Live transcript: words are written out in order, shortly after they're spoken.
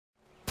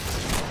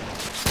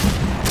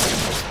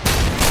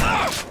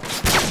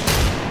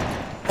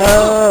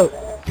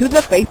To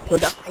the face, to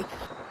the face.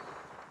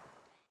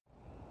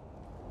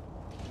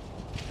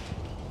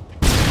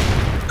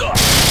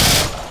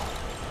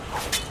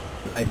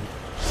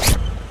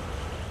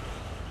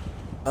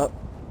 Oh,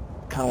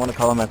 kinda wanna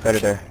call him my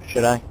predator.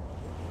 Should I?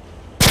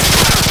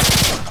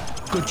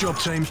 Good job,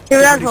 team. Dude,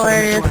 that's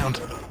hilarious.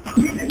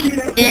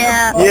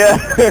 Yeah. Yeah.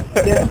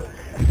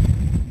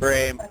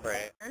 Frame.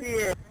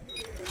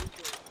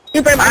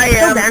 Super Mario,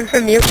 so banned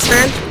from mute,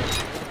 man.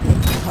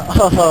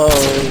 Oh,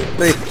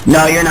 please.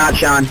 No, you're not,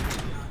 Sean.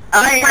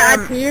 My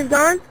IP is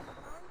gone?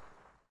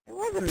 It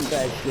wasn't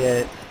that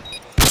shit.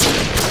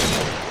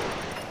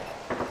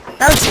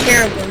 That was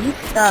terrible. You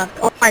suck.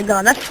 Oh my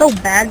god, that's so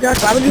bad,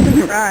 Josh. Why would you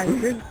even try?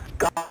 You're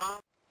gone.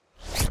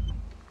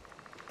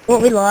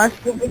 What, we lost?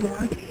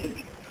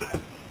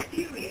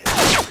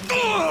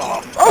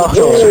 Oh!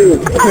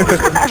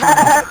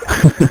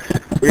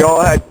 We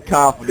all had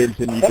confidence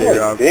in you there,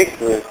 Rob. I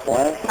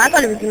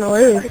thought he was gonna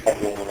lose.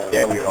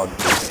 Yeah, we all did.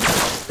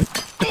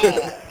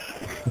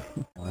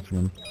 Watch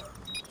him.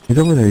 He's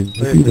over there, he's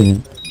defeating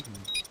him.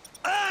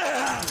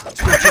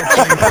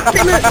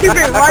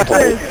 Super, watch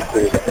this.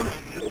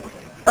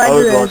 I Watch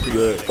was this. watching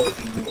that.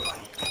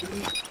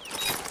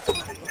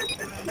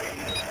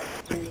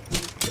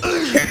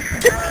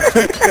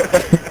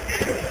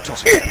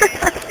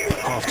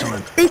 Half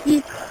time. Thank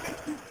you.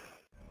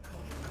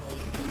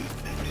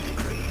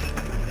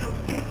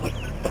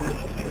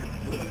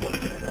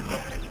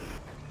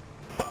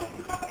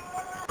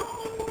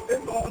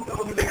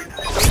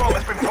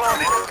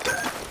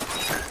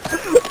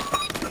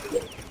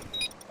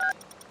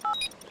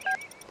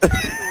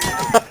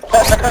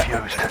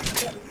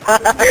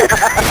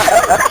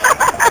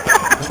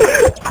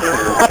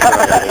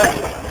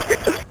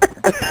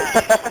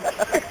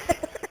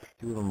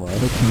 Two of them right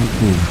up in the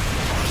team.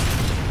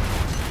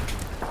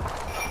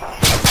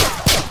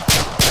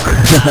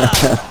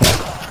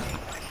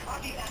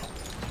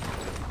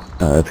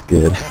 Oh, that's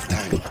good.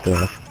 That's good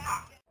stuff.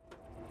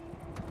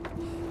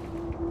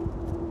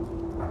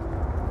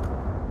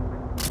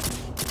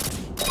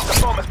 The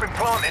bomb has been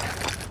planted.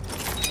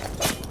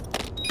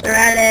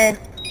 Ready.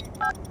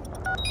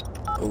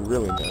 Oh,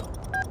 really now?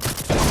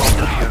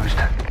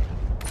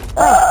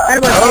 Oh,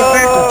 that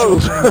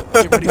was super.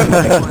 Get ready for the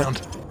next round.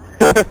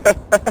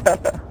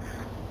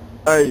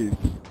 Nice.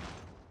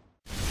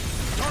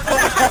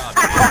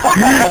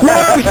 No,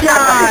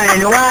 Sean!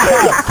 Wow!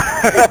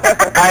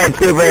 Alright,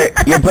 Super,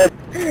 you put...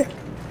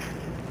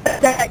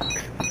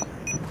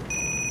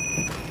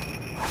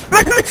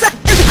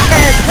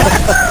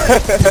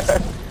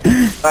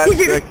 That's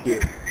tricky.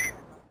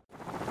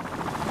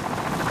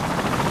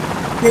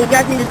 You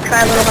guys need to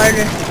try a little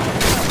harder.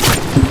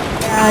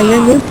 Yeah,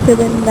 you're new to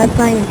them, that's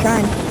not even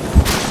trying.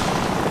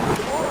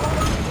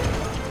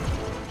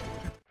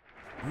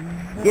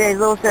 Yeah, he's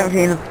level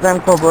 17, it's them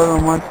cold blood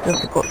and wants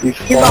just to go... He's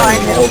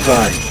flying the whole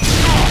time.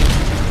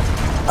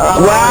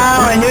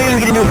 Wow, I knew he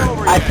was gonna do it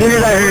as soon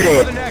as I heard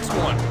it. The next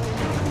one.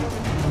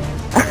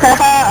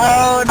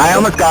 Oh, no. I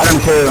almost got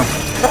him too.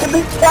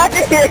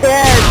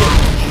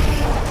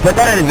 Put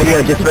that in the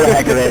video just for the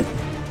heck of it.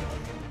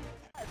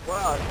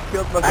 Wow,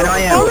 killed myself. I know I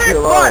am. Go in their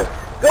spawn!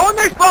 Go in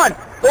their spawn!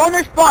 Go in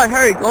their spawn!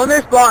 Hurry, go in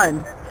their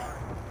spawn!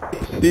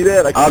 See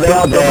that? Like, Oh, they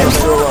all dead.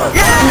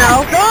 Yeah,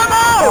 no.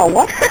 No!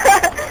 What?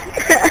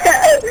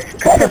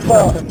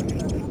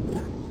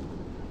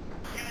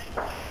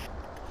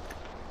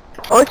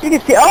 Oh, she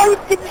can see. Oh,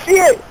 she can see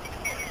it.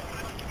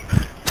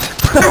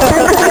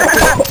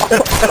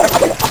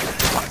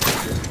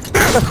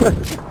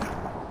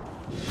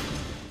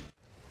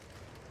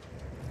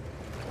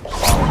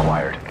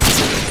 Required.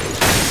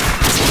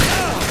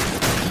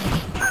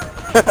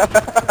 The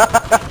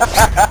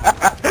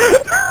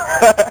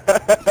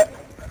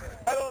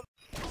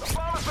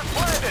bomb has been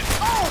planted.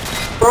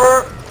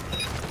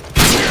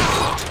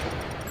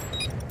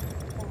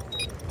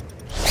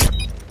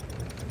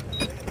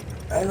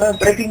 I love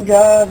breaking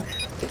jobs.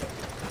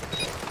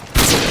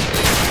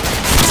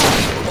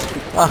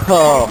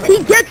 Oh.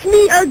 He gets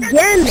me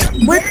again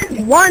with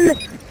one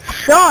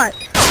shot.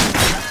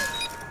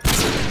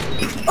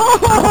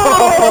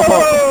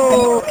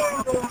 Oh!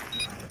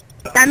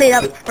 That made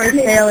up for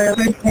failure.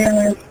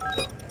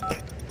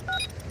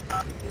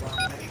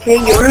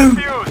 Kangaroo.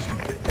 Diffused.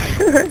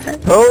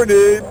 Oh,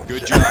 dude.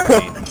 Good job,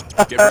 team.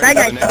 Get ready That for the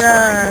guy's next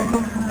round.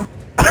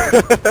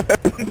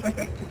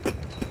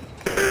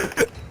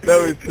 That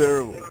was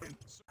terrible.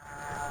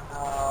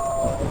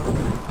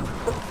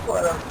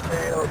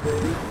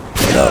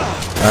 No,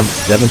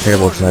 I've been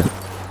terrible because I'm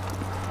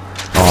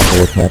awful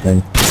with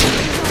nothing.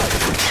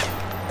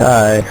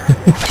 Hi.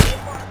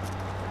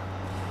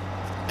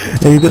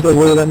 And he just like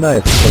worded that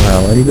knife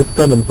somehow, and he just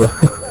stunned himself.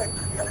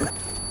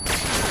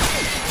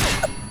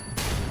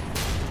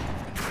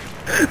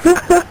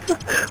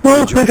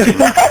 Good job, team.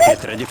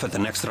 Get ready for the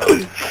next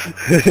round.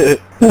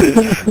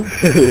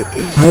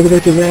 How did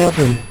that just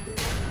happen?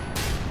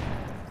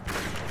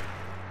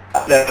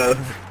 No.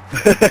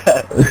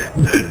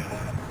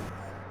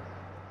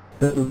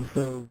 That was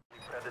so...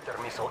 Predator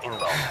missile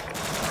inbound.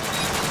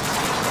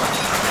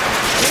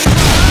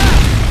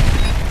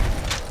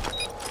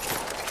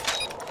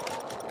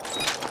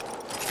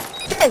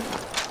 Die!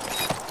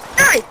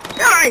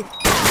 Die!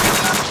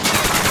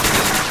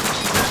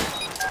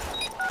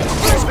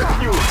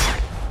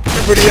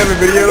 Everybody have a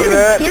video of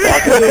that?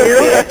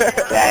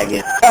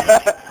 Faggot.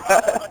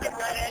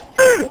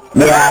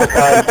 Yeah, I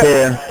saw it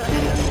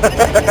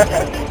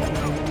too.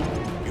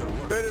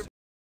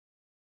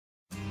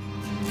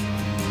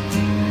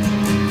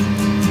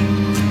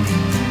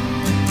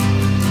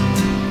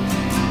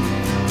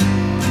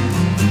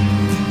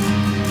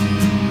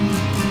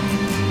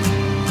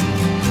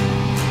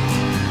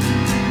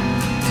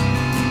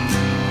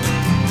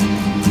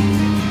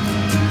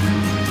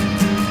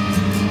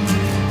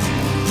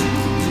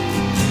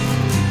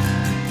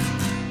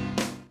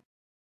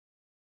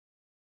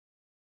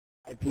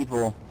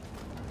 People.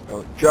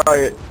 Don't try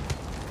it.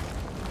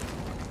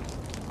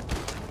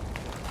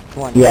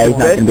 Yeah, he's not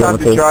Best gonna be time able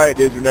to to. try it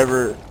is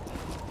whenever...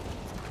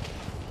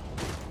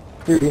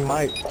 Dude, he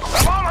might.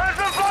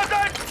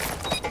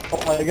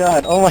 Oh my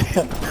god, oh my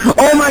god.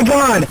 Oh my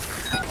god!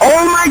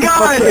 Oh my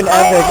god! Fucking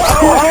epic.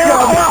 Oh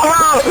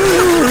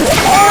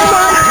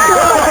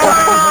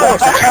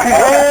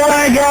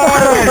my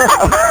god!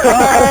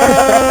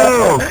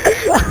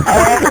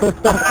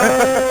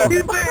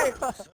 Oh!